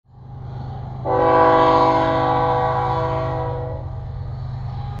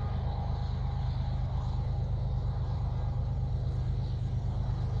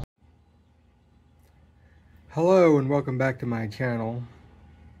Hello and welcome back to my channel.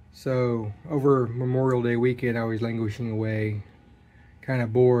 So over Memorial Day weekend I was languishing away, kind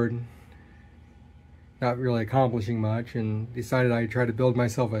of bored, not really accomplishing much, and decided I'd try to build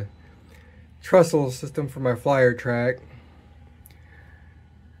myself a trestle system for my flyer track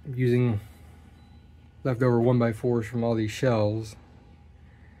using leftover 1x4s from all these shells.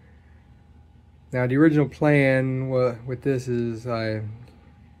 Now the original plan with this is I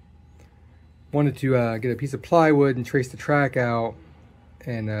wanted to get a piece of plywood and trace the track out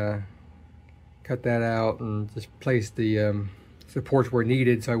and cut that out and just place the supports where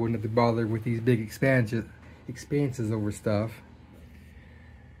needed so I wouldn't have to bother with these big expanses over stuff.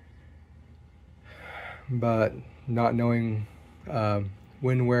 But not knowing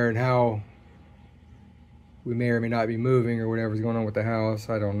when, where, and how we may or may not be moving or whatever's going on with the house,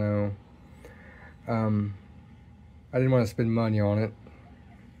 I don't know. I didn't want to spend money on it.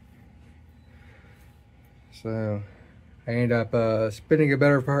 So I ended up spending the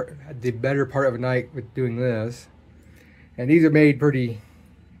better part of a night with doing this. And these are made pretty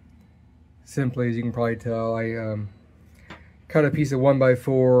simply, as you can probably tell. I cut a piece of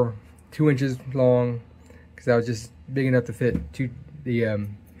 1x4, 2 inches long, because that was just big enough to fit two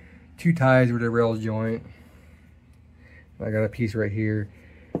ties with a rail joint. I got a piece right here.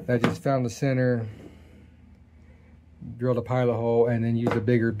 I just found the center, drilled a pilot hole, and then used a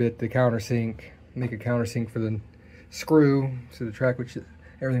bigger bit to countersink. Make a countersink for the screw so the track would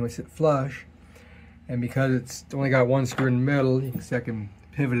everything would sit flush. And because it's only got one screw in the middle, you can see I can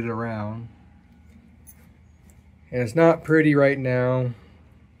pivot it around. And it's not pretty right now,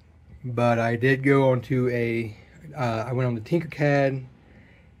 but I did go onto I went on the Tinkercad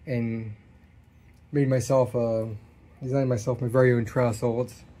and made myself designed myself my very own trestle.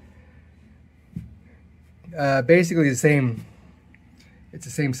 It's basically the same. It's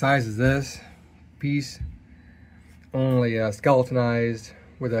the same size as this piece, only skeletonized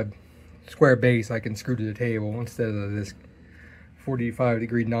with a square base I can screw to the table instead of this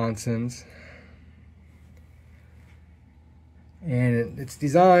 45-degree nonsense. And it's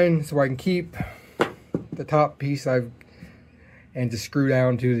designed so I can keep the top piece and just screw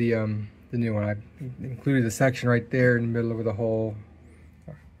down to the new one. I included a section right there in the middle with a hole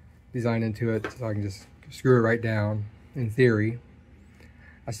designed into it so I can just screw it right down in theory.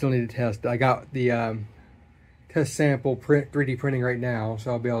 I still need to test. I got the test sample 3D printing right now,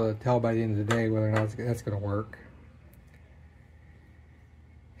 so I'll be able to tell by the end of the day whether or not that's going to work.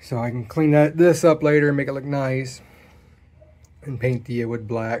 So I can clean this up later and make it look nice and paint the wood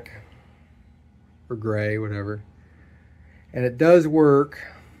black or gray, whatever. And it does work.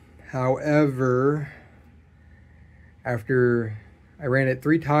 However, after I ran it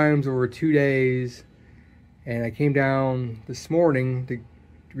 3 times over 2 days, and I came down this morning to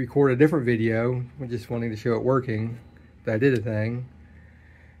record a different video, just wanting to show it working, that I did a thing,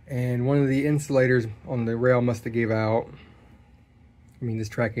 and one of the insulators on the rail must have gave out. I mean, this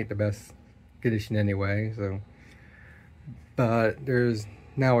track ain't the best condition anyway, so, but there's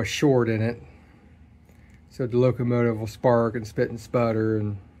now a short in it, so the locomotive will spark and spit and sputter,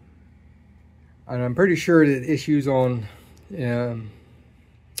 and I'm pretty sure that issues on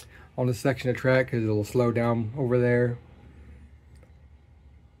this section of track because it'll slow down over there.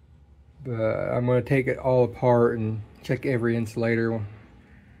 But I'm going to take it all apart and check every insulator.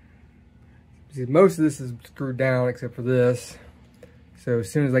 See, most of this is screwed down except for this. So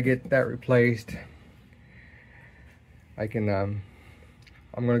as soon as I get that replaced, I can I'm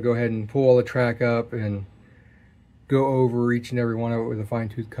going to go ahead and pull all the track up and go over each and every one of it with a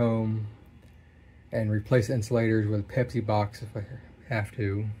fine-tooth comb and replace insulators with a Pepsi box if I have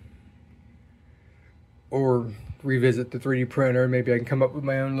to. Or revisit the 3D printer. Maybe I can come up with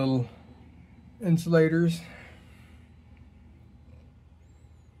my own little insulators.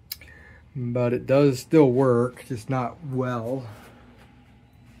 But it does still work, just not well.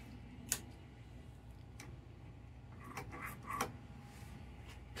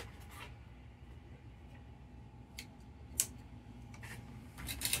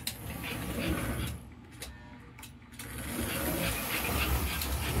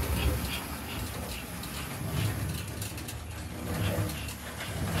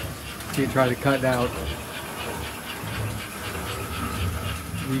 You try to cut out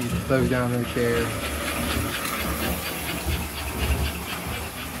those down right there.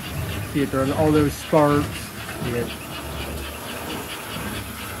 See it throwing all those sparks. Yeah.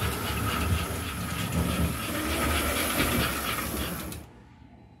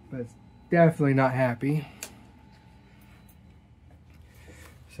 But it's definitely not happy.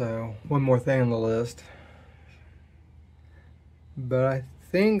 So one more thing on the list. But I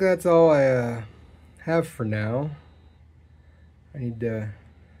think that's all I have for now. I need to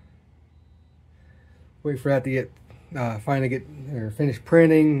wait for that to get finish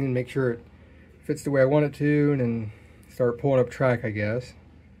printing and make sure it fits the way I want it to, and then start pulling up track, I guess.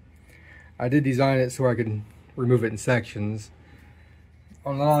 I did design it so I could remove it in sections.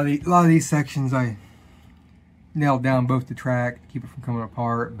 On a lot of these sections, I nailed down both the track to keep it from coming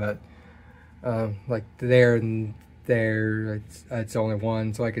apart, but like there and there, it's only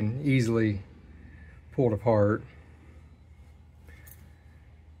one, so I can easily pull it apart.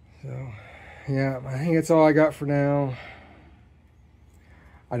 So yeah, I think that's all I got for now.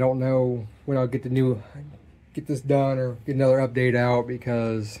 I don't know when I'll get this done or get another update out,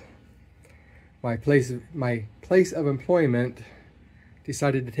 because my place of employment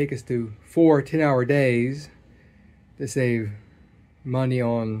decided to take us to 4 10-hour days to save money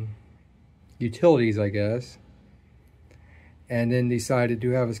on utilities, I guess, and then decided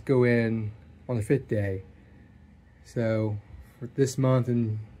to have us go in on the 5th day. So for this month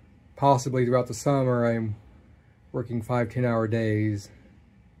and possibly throughout the summer, I'm working 5 10-hour days,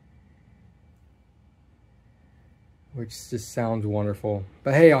 which just sounds wonderful.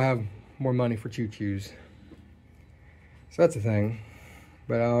 But hey, I'll have more money for choo-choos. So that's the thing.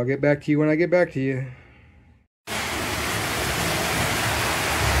 But I'll get back to you when I get back to you.